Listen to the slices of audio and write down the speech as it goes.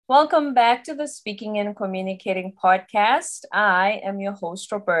Welcome back to the Speaking and Communicating podcast. I am your host,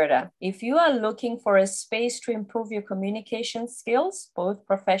 Roberta. If you are looking for a space to improve your communication skills, both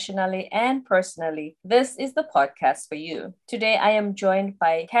professionally and personally, this is the podcast for you. Today, I am joined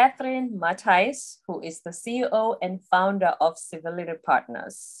by Mattice, who is the CEO and founder of Civility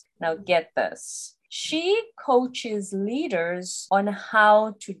Partners. Now, get this. She coaches leaders on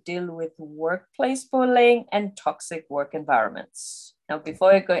how to deal with workplace bullying and toxic work environments. Now,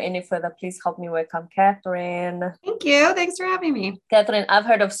 before I go any further, please help me welcome Catherine. Thank you. Thanks for having me. Catherine, I've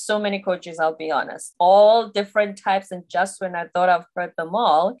heard of so many coaches, I'll be honest, all different types. And just when I thought I've heard them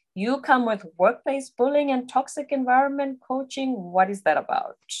all, you come with workplace bullying and toxic environment coaching. What is that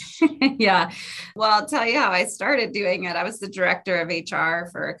about? Yeah. Well, I'll tell you how I started doing it. I was the director of HR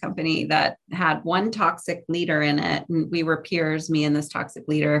for a company that had one toxic leader in it. And we were peers, me and this toxic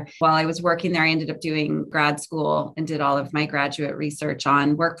leader. While I was working there, I ended up doing grad school and did all of my graduate research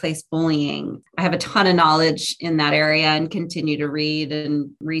on workplace bullying. I have a ton of knowledge in that area and continue to read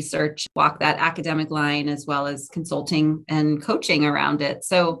and research, walk that academic line, as well as consulting and coaching around it.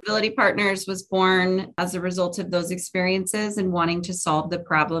 So Civility Partners was born as a result of those experiences and wanting to solve the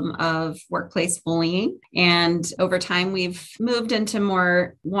problem of workplace bullying. And over time, we've moved into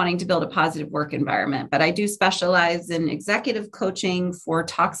more wanting to build a positive work environment. But I do specialize in executive coaching for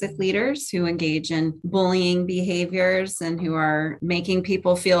toxic leaders who engage in bullying behaviors and who are making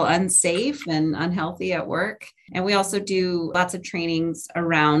people feel unsafe and unhealthy at work. And we also do lots of trainings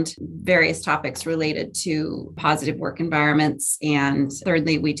around various topics related to positive work environments. And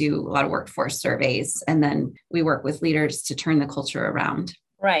thirdly, we do a lot of workforce surveys, and then we work with leaders to turn the culture around.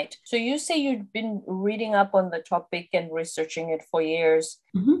 Right. So you say you've been reading up on the topic and researching it for years.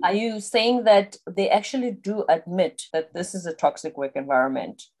 Mm-hmm. Are you saying that they actually do admit that this is a toxic work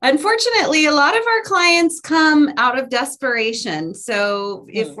environment? Unfortunately, a lot of our clients come out of desperation. So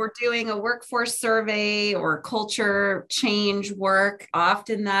if we're doing a workforce survey or culture change work,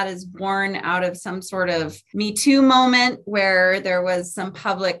 often that is born out of some sort of Me Too moment where there was some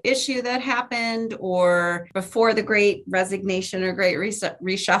public issue that happened, or before the Great Resignation or Great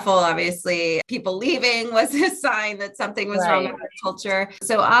Reshuffle, obviously people leaving was a sign that something was wrong with the culture.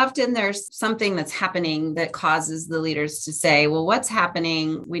 So often there's something that's happening that causes the leaders to say, well, what's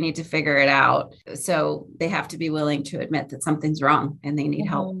happening? We need to figure it out. So they have to be willing to admit that something's wrong and they need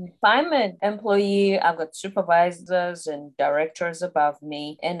help. If I'm an employee, I've got supervisors and directors above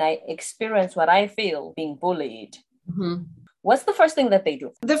me, and I experience what I feel being bullied. Mm-hmm. What's the first thing that they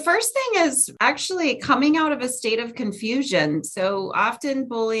do? The first thing is actually coming out of a state of confusion. So often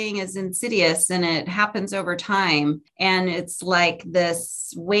bullying is insidious and it happens over time. And it's like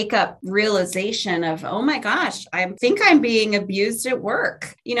this wake up realization of, oh my gosh, I think I'm being abused at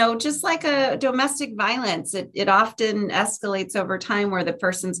work. You know, just like a domestic violence, it often escalates over time where the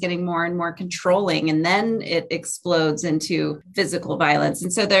person's getting more and more controlling, and then it explodes into physical violence.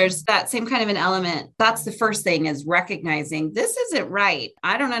 And so there's that same kind of an element. That's the first thing, is recognizing this isn't right.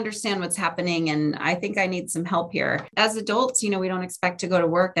 I don't understand what's happening, and I think I need some help here. As adults, we don't expect to go to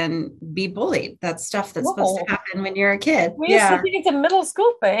work and be bullied. That's stuff that's supposed to happen when you're a kid. We used to think it's a middle school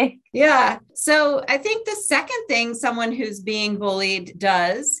thing. Yeah. So I think the second thing someone who's being bullied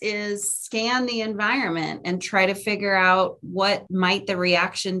does is scan the environment and try to figure out what might the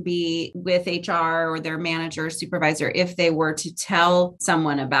reaction be with HR or their manager or supervisor if they were to tell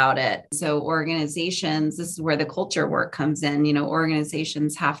someone about it. So organizations, this is where the culture work comes in.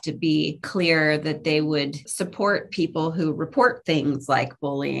 Organizations have to be clear that they would support people who report things like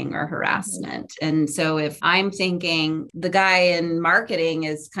bullying or harassment. And so if I'm thinking the guy in marketing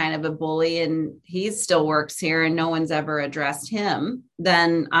is kind of a bully and he still works here and no one's ever addressed him,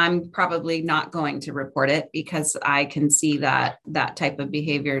 then I'm probably not going to report it because I can see that that type of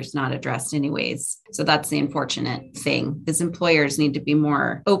behavior is not addressed anyways. So that's the unfortunate thing, is employers need to be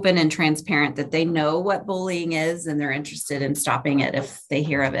more open and transparent that they know what bullying is and they're interested in stopping it if they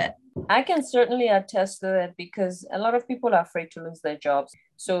hear of it. I can certainly attest to that because a lot of people are afraid to lose their jobs.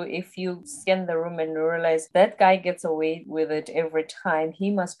 So if you scan the room and realize that guy gets away with it every time, he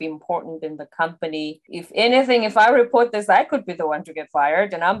must be important in the company. If anything, if I report this, I could be the one to get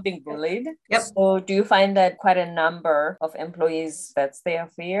fired and I'm being bullied. Yep. So do you find that quite a number of employees, that's their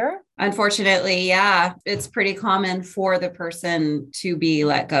fear? Unfortunately, yeah, it's pretty common for the person to be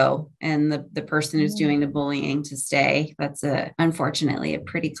let go and the person who's doing the bullying to stay. That's unfortunately a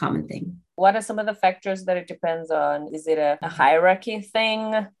pretty common thing. What are some of the factors that it depends on? Is it a hierarchy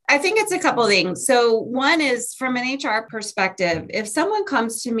thing? I think it's a couple of things. So one is from an HR perspective, if someone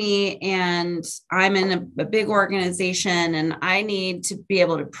comes to me and I'm in a big organization and I need to be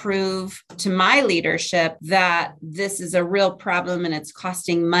able to prove to my leadership that this is a real problem and it's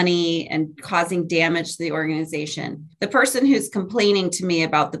costing money and causing damage to the organization, the person who's complaining to me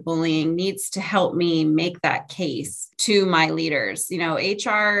about the bullying needs to help me make that case to my leaders.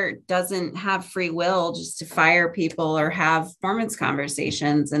 HR doesn't have free will just to fire people or have performance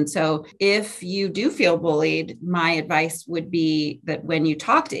conversations. And so if you do feel bullied, my advice would be that when you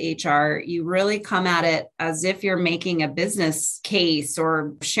talk to HR, you really come at it as if you're making a business case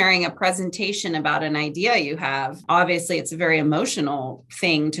or sharing a presentation about an idea you have. Obviously, it's a very emotional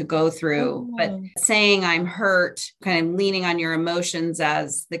thing to go through, but saying I'm hurt, kind of leaning on your emotions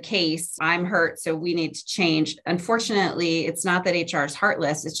as the case, I'm hurt, so we need to change. Unfortunately, it's not that HR is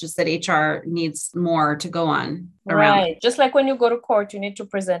heartless. It's just that HR needs more to go on around. Right. Just like when you go to court, you need to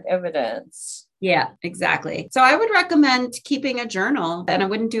present evidence. Yeah, exactly. So I would recommend keeping a journal, and I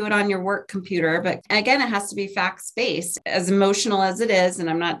wouldn't do it on your work computer, but again, it has to be fact-based, as emotional as it is. And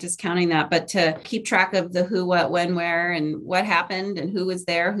I'm not discounting that, but to keep track of the who, what, when, where, and what happened and who was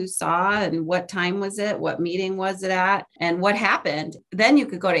there, who saw, and what time was it, what meeting was it at, and what happened. Then you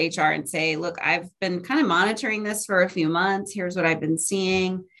could go to HR and say, look, I've been kind of monitoring this for a few months. Here's what I've been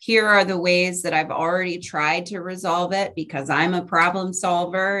seeing. Here are the ways that I've already tried to resolve it because I'm a problem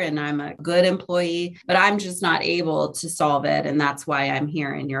solver and I'm a good employee, but I'm just not able to solve it. And that's why I'm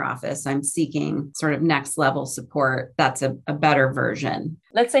here in your office. I'm seeking sort of next level support. That's a better version.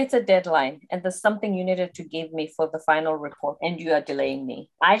 Let's say it's a deadline and there's something you needed to give me for the final report and you are delaying me.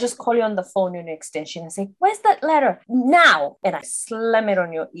 I just call you on the phone in an extension and say, where's that letter now? And I slam it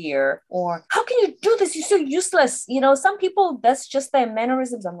on your ear. Or how can you do this? You're so useless. Some people, that's just their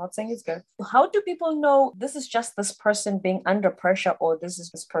mannerisms. I'm not saying it's good. How do people know this is just this person being under pressure or this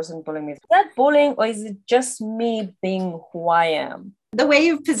is this person bullying me? Is that bullying or is it just me being who I am? The way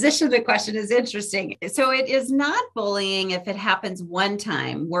you've positioned the question is interesting. So it is not bullying if it happens one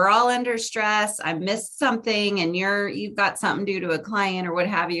time. We're all under stress. I missed something and you've got something due to a client or what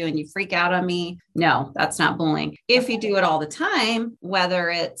have you, and you freak out on me. No, that's not bullying. If you do it all the time, whether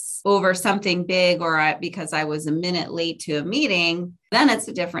it's over something big or because I was a minute late to a meeting, then it's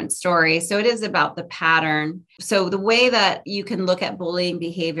a different story. So it is about the pattern. So the way that you can look at bullying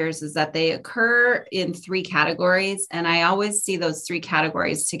behaviors is that they occur in 3 categories. And I always see those 3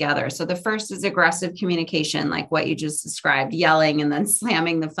 categories together. So the first is aggressive communication, like what you just described, yelling and then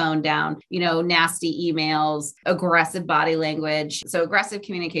slamming the phone down, nasty emails, aggressive body language. So aggressive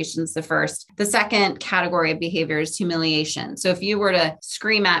communication is the first. The second category of behavior is humiliation. So if you were to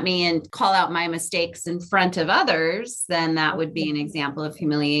scream at me and call out my mistakes in front of others, then that would be an example of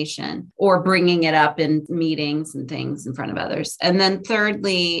humiliation, or bringing it up in meetings and things in front of others. And then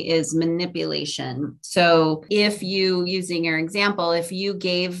thirdly is manipulation. So if you, using your example, if you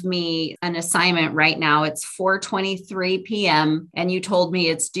gave me an assignment right now, it's 4:23 p.m. and you told me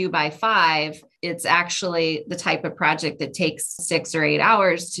it's due by 5, it's actually the type of project that takes 6 or 8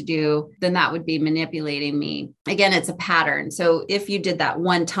 hours to do, then that would be manipulating me. Again, it's a pattern. So if you did that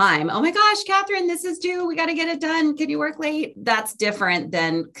one time, oh my gosh, Catherine, this is due. We got to get it done. Can you work late? That's different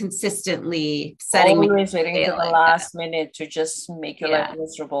than consistently setting always waiting to the last minute to just make your life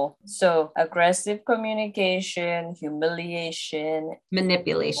miserable. So aggressive communication, humiliation,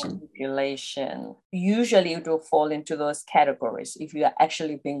 manipulation. Usually it will fall into those categories if you are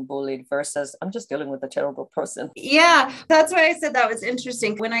actually being bullied versus I'm just dealing with a terrible person. Yeah, that's why I said that was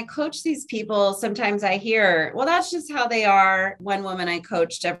interesting. When I coach these people, sometimes I hear, well, that's just how they are. One woman I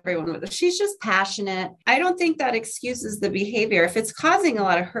coached, everyone, she's just passionate. I don't think that excuses the behavior. If it's causing a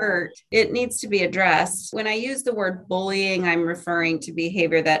lot of hurt, it needs to be addressed. When I use the word bullying, I'm referring to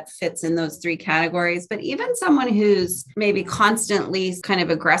behavior that fits in those 3 categories. But even someone who's maybe constantly kind of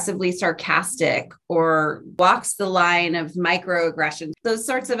aggressively sarcastic or walks the line of microaggression, those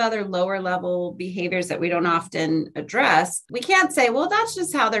sorts of other lower level behaviors that we don't often address, we can't say, well, that's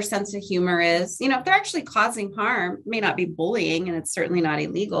just how their sense of humor is. If they're actually causing harm, it may not be bullying and it's certainly not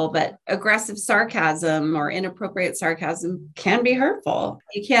illegal, but aggressive sarcasm or inappropriate sarcasm can be hurtful.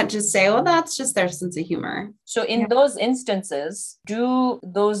 You can't just say, well, that's just their sense of humor. So in those instances, do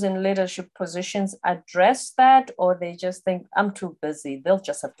those in leadership positions address that, or they just think, I'm too busy, they'll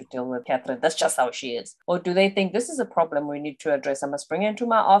just have to deal with Catherine, that's just how she is? Or do they think this is a problem we need to address? I must bring her into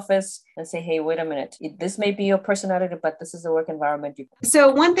my office and say, hey, wait a minute, this may be your personality, but this is the work environment. So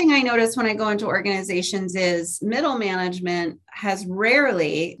one thing I notice when I go into organizations is middle management has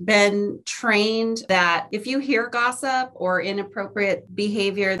rarely been trained that if you hear gossip or inappropriate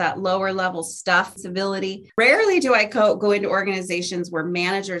behavior, that lower level stuff, civility, rarely do I go into organizations where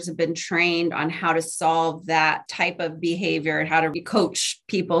managers have been trained on how to solve that type of behavior and how to coach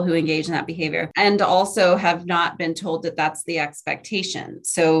people who engage in that behavior, and also have not been told that that's the expectation.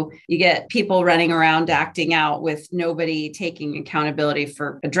 So you get people running around acting out with nobody taking accountability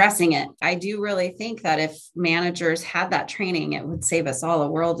for addressing it. I do really think that if managers had that training, it would save us all a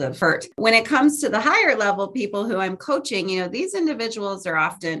world of hurt. When it comes to the higher level people who I'm coaching, these individuals are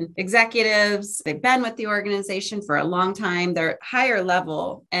often executives. They've been with the organization for a long time. They're higher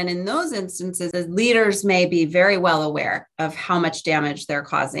level. And in those instances, the leaders may be very well aware of how much damage they're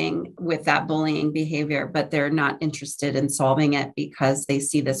causing with that bullying behavior, but they're not interested in solving it because they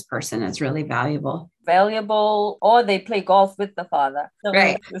see this person as really valuable, or they play golf with the father.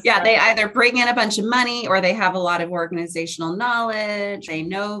 Right. Yeah. They either bring in a bunch of money or they have a lot of organizational knowledge. They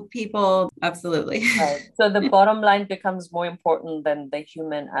know people. Absolutely. Right. So the bottom line becomes more important than the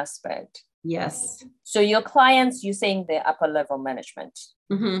human aspect. Yes. So your clients, you're saying they're upper level management.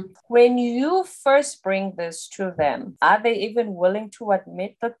 Mm-hmm. When you first bring this to them, are they even willing to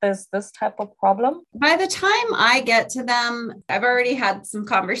admit that there's this type of problem? By the time I get to them, I've already had some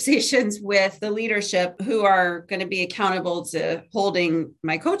conversations with the leadership who are going to be accountable to holding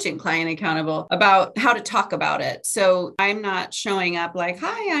my coaching client accountable about how to talk about it. So I'm not showing up like,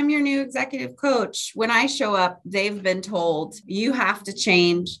 hi, I'm your new executive coach. When I show up, they've been told you have to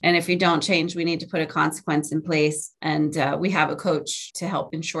change. And if you don't change, we need to put a consequence in place. And we have a coach to help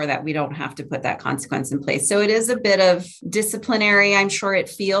ensure that we don't have to put that consequence in place. So it is a bit of disciplinary, I'm sure it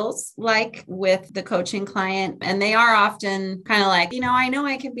feels like, with the coaching client. And they are often kind of like, I know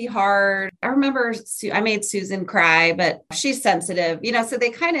I can be hard. I remember I made Susan cry, but she's sensitive, so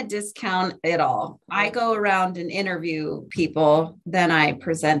they kind of discount it all. I go around and interview people, then I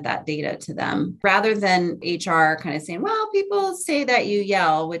present that data to them rather than HR kind of saying, well, people say that you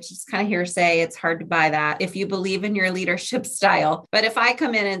yell, which is kind of hearsay. It's hard to buy that if you believe in your leadership style. But if I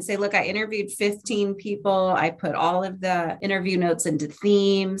come in and say, look, I interviewed 15 people, I put all of the interview notes into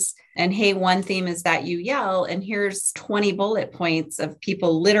themes. And hey, one theme is that you yell, and here's 20 bullet points of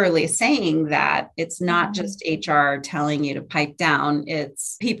people literally saying that. It's not just HR telling you to pipe down.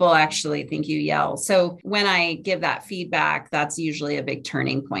 It's people actually think you yell. So when I give that feedback, that's usually a big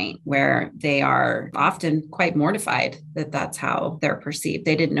turning point where they are often quite mortified that that's how they're perceived.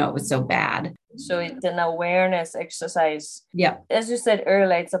 They didn't know it was so bad. So it's an awareness exercise. Yeah. As you said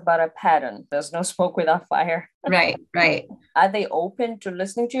earlier, it's about a pattern. There's no smoke without fire. Right. Are they open to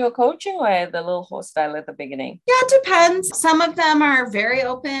listening to your coaching, or are they a little hostile at the beginning? Yeah, it depends. Some of them are very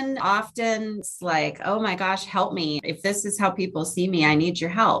open. Often it's like, oh my gosh, help me. If this is how people see me, I need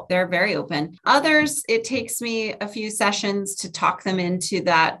your help. They're very open. Others, it takes me a few sessions to talk them into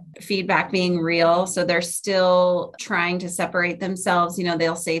that feedback being real. So they're still trying to separate themselves.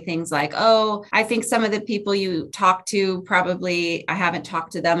 They'll say things like, oh, I think some of the people you talk to, probably I haven't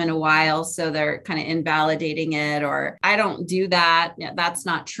talked to them in a while, so they're kind of invalidating it, or I don't do that. That's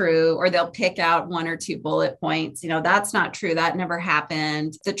not true. Or they'll pick out one or two bullet points. That's not true. That never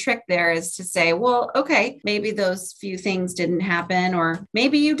happened. The trick there is to say, well, okay, maybe those few things didn't happen, or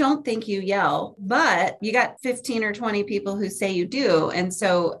maybe you don't think you yell, but you got 15 or 20 people who say you do. And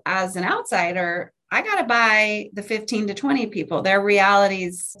so as an outsider, I got to buy the 15 to 20 people. Their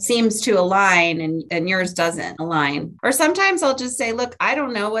realities seems to align and yours doesn't align. Or sometimes I'll just say, look, I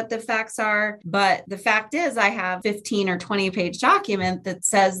don't know what the facts are, but the fact is I have 15 or 20 page document that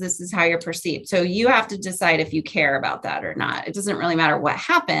says this is how you're perceived. So you have to decide if you care about that or not. It doesn't really matter what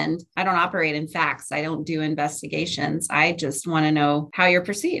happened. I don't operate in facts. I don't do investigations. I just want to know how you're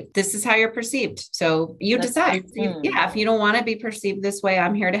perceived. This is how you're perceived. So you decide. If you don't want to be perceived this way,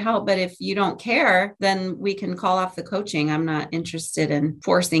 I'm here to help. But if you don't care, then we can call off the coaching. I'm not interested in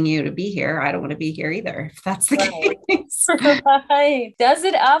forcing you to be here. I don't want to be here either, if that's the case. Right. Does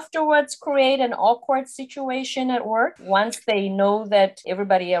it afterwards create an awkward situation at work once they know that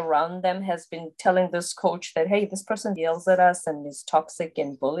everybody around them has been telling this coach that, hey, this person yells at us and is toxic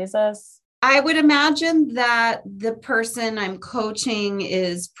and bullies us? I would imagine that the person I'm coaching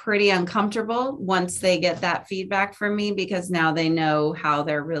is pretty uncomfortable once they get that feedback from me, because now they know how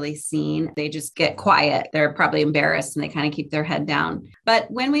they're really seen. They just get quiet. They're probably embarrassed and they kind of keep their head down.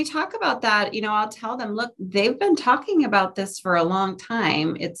 But when we talk about that, I'll tell them, look, they've been talking about this for a long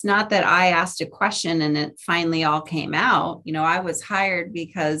time. It's not that I asked a question and it finally all came out. I was hired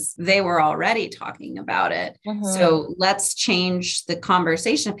because they were already talking about it. So let's change the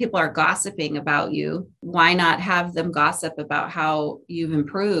conversation. If people are gossiping gossiping about you. Why not have them gossip about how you've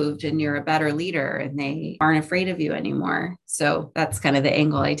improved and you're a better leader and they aren't afraid of you anymore? So that's kind of the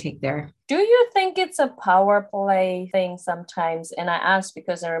angle I take there. Do you think it's a power play thing sometimes? And I asked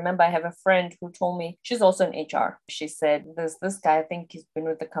because I remember I have a friend who told me, she's also in HR. She said, there's this guy, I think he's been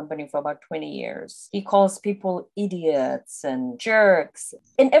with the company for about 20 years. He calls people idiots and jerks.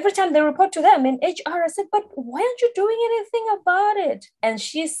 And every time they report to them in HR, I said, but why aren't you doing anything about it? And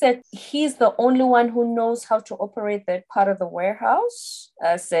she said, he's the only one who knows how to operate that part of the warehouse.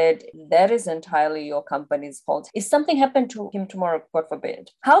 I said, that is entirely your company's fault. If something happened to him tomorrow, God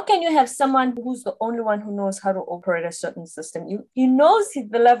forbid, how can you have someone who's the only one who knows how to operate a certain system? He knows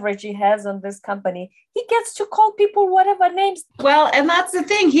the leverage he has on this company. He gets to call people whatever names. Well, and that's the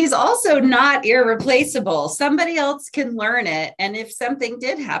thing. He's also not irreplaceable. Somebody else can learn it. And if something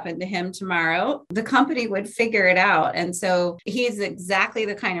did happen to him tomorrow, the company would figure it out. And so he's exactly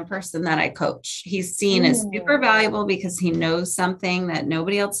the kind of person that I coach. He's seen as super valuable because he knows something that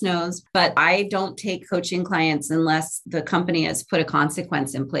nobody else knows. But I don't take coaching clients unless the company has put a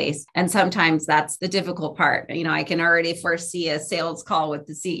consequence in place. And sometimes that's the difficult part. You know, I can already foresee a sales call with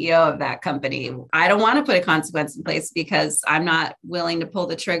the CEO of that company. I don't want to put a consequence in place because I'm not willing to pull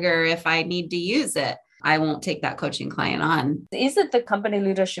the trigger if I need to use it. I won't take that coaching client on. Is it the company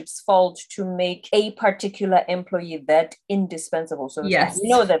leadership's fault to make a particular employee that indispensable? So yes, you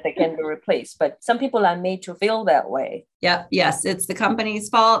know that they can be replaced, but some people are made to feel that way. Yep. Yes. It's the company's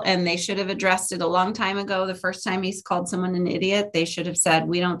fault. And they should have addressed it a long time ago. The first time he's called someone an idiot, they should have said,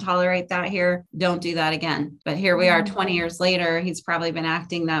 we don't tolerate that here. Don't do that again. But here we are 20 years later. He's probably been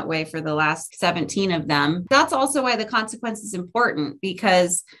acting that way for the last 17 of them. That's also why the consequence is important,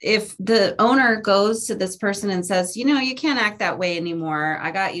 because if the owner goes to this person and says, you know, you can't act that way anymore,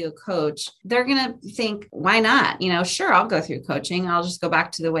 I got you a coach, they're going to think, why not? You know, sure, I'll go through coaching. I'll just go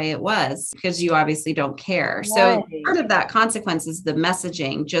back to the way it was because you obviously don't care. Right. So part of that consequence is the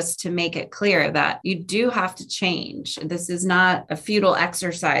messaging, just to make it clear that you do have to change. This is not a futile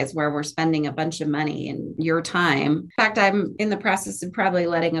exercise where we're spending a bunch of money and your time. In fact, I'm in the process of probably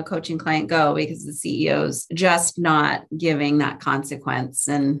letting a coaching client go because the CEO's just not giving that consequence.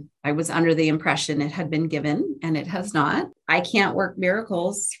 And I was under the impression it had been given, and it has not. I can't work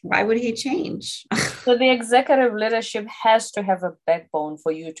miracles. Why would he change? So the executive leadership has to have a backbone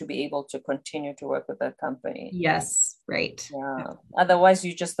for you to be able to continue to work with that company. Yes, right. Yeah. Otherwise,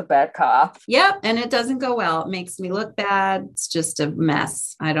 you're just a bad cop. Yep. And it doesn't go well. It makes me look bad. It's just a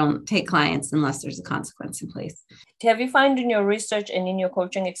mess. I don't take clients unless there's a consequence in place. Have you found in your research and in your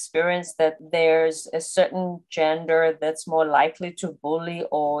coaching experience that there's a certain gender that's more likely to bully,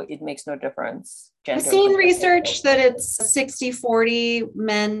 or it makes no difference? I've seen research that it's 60-40,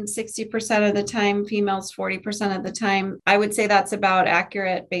 men 60% of the time, females 40% of the time. I would say that's about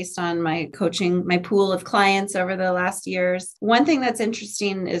accurate based on my coaching, my pool of clients over the last years. One thing that's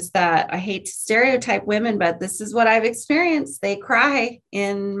interesting is that I hate to stereotype women, but this is what I've experienced. They cry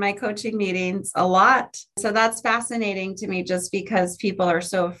in my coaching meetings a lot. So that's fascinating to me, just because people are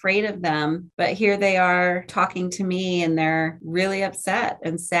so afraid of them. But here they are talking to me and they're really upset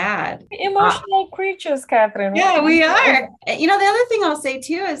and sad. Emotional creatures, Catherine. Yeah, we are. You know, the other thing I'll say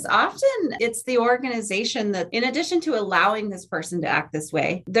too is often it's the organization that, in addition to allowing this person to act this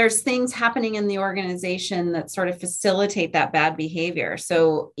way, there's things happening in the organization that sort of facilitate that bad behavior.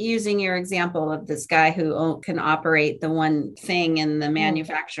 So using your example of this guy who can operate the one thing in the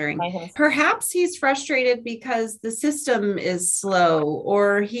manufacturing, perhaps he's frustrated because the system is slow,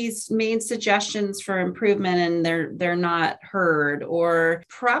 or he's made suggestions for improvement and they're not heard, or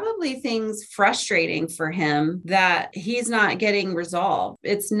probably things frustrating for him that he's not getting resolved.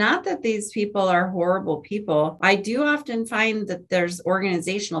 It's not that these people are horrible people. I do often find that there's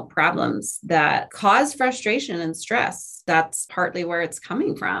organizational problems that cause frustration and stress. That's partly where it's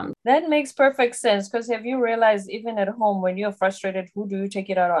coming from. That makes perfect sense, because have you realized even at home, when you're frustrated, who do you take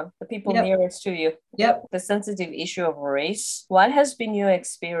it out on? The people nearest to you. Yep. The sensitive issue of race. What has been your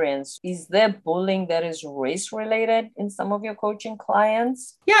experience? Is there bullying that is race related in some of your coaching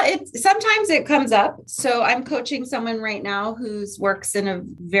clients? Yeah, sometimes it comes up. So I'm coaching someone right now who works in a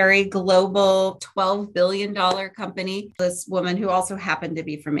very global $12 billion company. This woman, who also happened to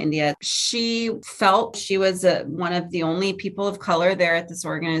be from India, she felt she was one of the only only people of color there at this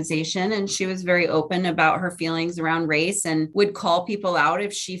organization. And she was very open about her feelings around race and would call people out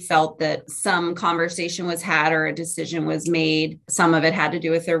if she felt that some conversation was had or a decision was made. Some of it had to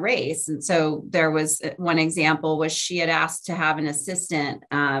do with their race. And so there was one example was she had asked to have an assistant,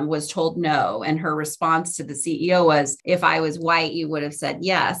 was told no. And her response to the CEO was, if I was white, you would have said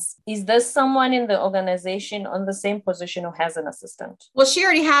yes. Is there someone in the organization on the same position who has an assistant? Well, she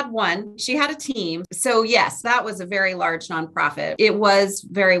already had one. She had a team. So yes, that was a very large nonprofit. It was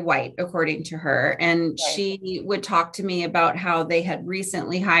very white, according to her. And she would talk to me about how they had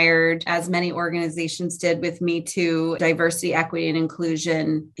recently hired, as many organizations did with Me Too, diversity, equity, and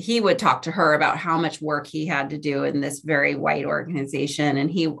inclusion. He would talk to her about how much work he had to do in this very white organization. And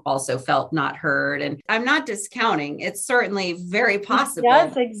he also felt not heard. And I'm not discounting. It's certainly very possible.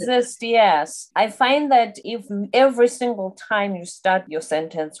 It does exist, yes. I find that if every single time you start your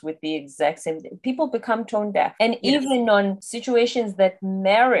sentence with the exact same thing, people become tone deaf. And even on situations that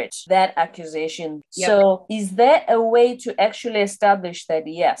merit that accusation. Yep. So is there a way to actually establish that,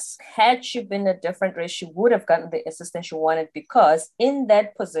 yes, had she been a different race, she would have gotten the assistant she wanted, because in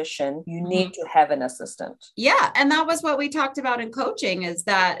that position, you need to have an assistant. Yeah. And that was what we talked about in coaching, is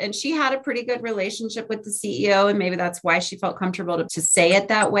that, and she had a pretty good relationship with the CEO, and maybe that's why she felt comfortable to say it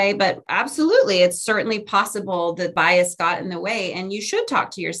that way. But absolutely, it's certainly possible that bias got in the way, and you should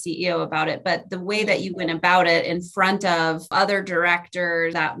talk to your CEO about it. But the way that you went about it in front of other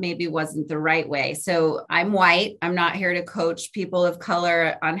directors, that maybe wasn't the right way. So I'm white. I'm not here to coach people of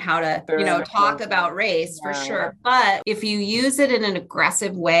color on how to, talk about race for sure. But if you use it in an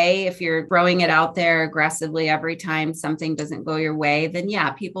aggressive way, if you're throwing it out there aggressively every time something doesn't go your way, then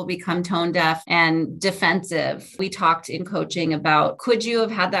people become tone deaf and defensive. We talked in coaching about, could you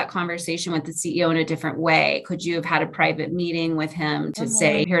have had that conversation with the CEO in a different way? Could you have had a private meeting with him to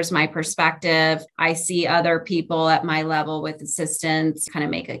say, here's my perspective. I see other people at my level with assistants, kind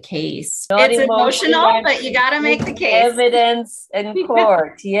of make a case. It's emotional, but you got to make the case. Evidence in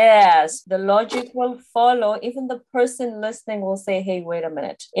court. Yes. The logic will follow. Even the person listening will say, hey, wait a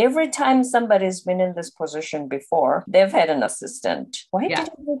minute. Every time somebody's been in this position before, they've had an assistant. Why didn't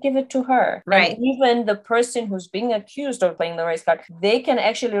we give it to her? Right. And even the person who's being accused of playing the race card, they can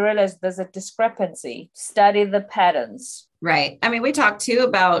actually realize there's a discrepancy. Study the patterns. Right. I mean, we talked too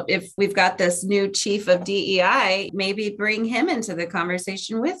about, if we've got this new chief of DEI, maybe bring him into the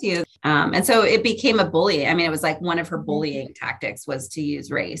conversation with you. And so it became a bully. I mean, it was like one of her bullying tactics was to use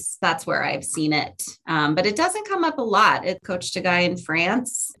race. That's where I've seen it. But it doesn't come up a lot. It coached a guy in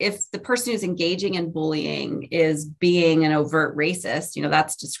France. If the person who's engaging in bullying is being an overt racist,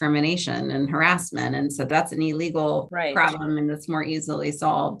 that's discrimination and harassment. And so that's an illegal problem, and it's more easily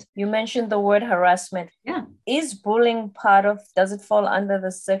solved. You mentioned the word harassment. Yeah. Is bullying does it fall under the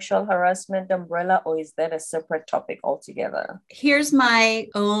sexual harassment umbrella, or is that a separate topic altogether? Here's my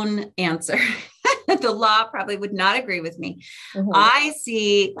own answer. The law probably would not agree with me. I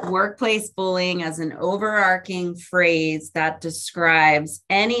see workplace bullying as an overarching phrase that describes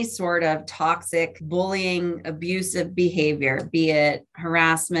any sort of toxic, bullying, abusive behavior, be it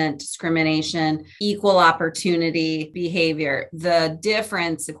harassment, discrimination, equal opportunity behavior. The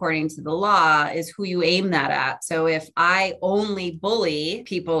difference, according to the law, is who you aim that at. So if I only bully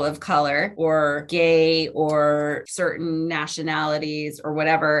people of color or gay or certain nationalities or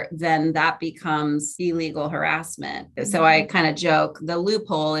whatever, then that becomes illegal harassment. So I kind of joke, the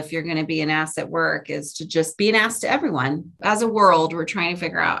loophole, if you're going to be an ass at work, is to just be an ass to everyone. As a world, we're trying to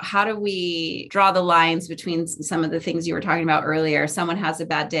figure out, how do we draw the lines between some of the things you were talking about earlier? Someone has a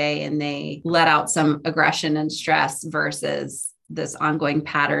bad day and they let out some aggression and stress versus this ongoing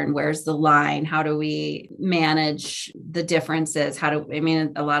pattern. Where's the line? How do we manage the differences?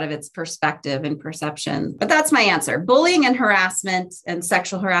 A lot of it's perspective and perception, but that's my answer. Bullying and harassment and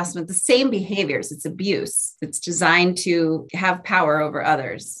sexual harassment, the same behaviors. It's abuse. It's designed to have power over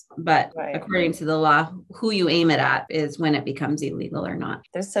others. But according to the law, who you aim it at is when it becomes illegal or not.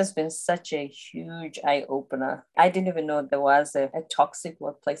 This has been such a huge eye opener. I didn't even know there was a toxic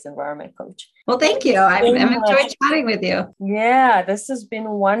workplace environment, Coach. Well, thank you. I've enjoyed chatting with you. Yeah, this has been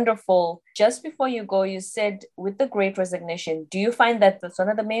wonderful. Just before you go, you said with the Great Resignation, do you find that that's one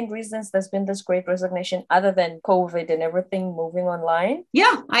of the main reasons there's been this Great Resignation, other than COVID and everything moving online?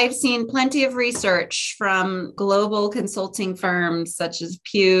 Yeah, I've seen plenty of research from global consulting firms such as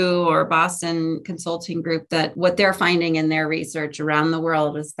Pew or Boston Consulting Group, that what they're finding in their research around the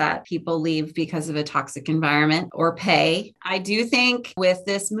world is that people leave because of a toxic environment or pay. I do think with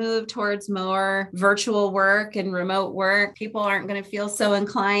this move towards more virtual work and remote work, people aren't going to feel so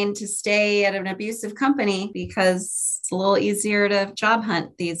inclined to stay at an abusive company because It's a little easier to job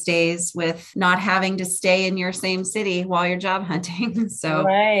hunt these days with not having to stay in your same city while you're job hunting. So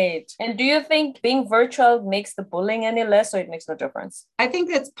right. And do you think being virtual makes the bullying any less, or it makes no difference? I think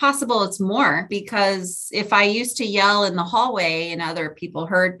it's possible it's more, because if I used to yell in the hallway and other people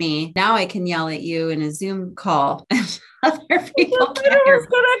heard me, now I can yell at you in a Zoom call. Other people can't hear Was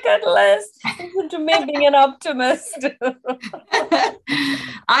gonna get less. Listen to me being an optimist.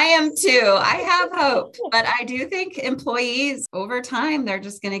 I am too. I have hope, but I do think employees over time, they're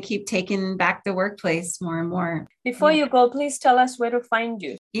just going to keep taking back the workplace more and more. Before you go, please tell us where to find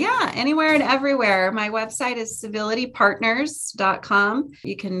you. Yeah, anywhere and everywhere. My website is civilitypartners.com.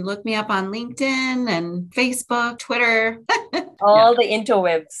 You can look me up on LinkedIn and Facebook, Twitter. All the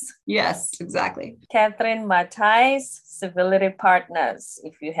interwebs. Yes, exactly. Catherine Mattice, Civility Partners.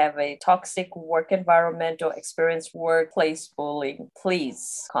 If you have a toxic work environment or experience workplace bullying,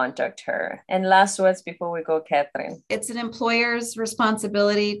 please contact her. And last words before we go, Catherine. It's an employer's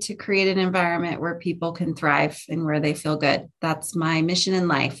responsibility to create an environment where people can thrive and where they feel good. That's my mission in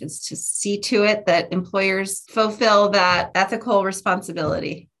life, is to see to it that employers fulfill that ethical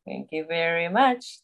responsibility. Thank you very much.